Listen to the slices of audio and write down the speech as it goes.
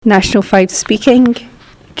National 5 speaking.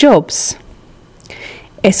 Jobs.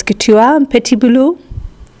 Est-ce que tu as un petit boulot?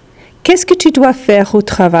 Qu'est-ce que tu dois faire au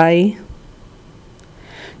travail?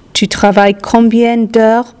 Tu travailles combien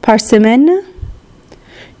d'heures par semaine?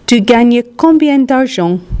 Tu gagnes combien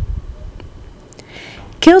d'argent?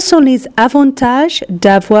 Quels sont les avantages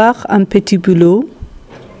d'avoir un petit boulot?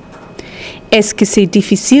 Est-ce que c'est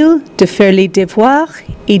difficile de faire les devoirs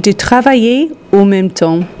et de travailler en même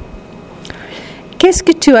temps? Qu'est-ce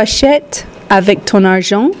que tu achètes avec ton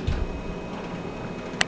argent?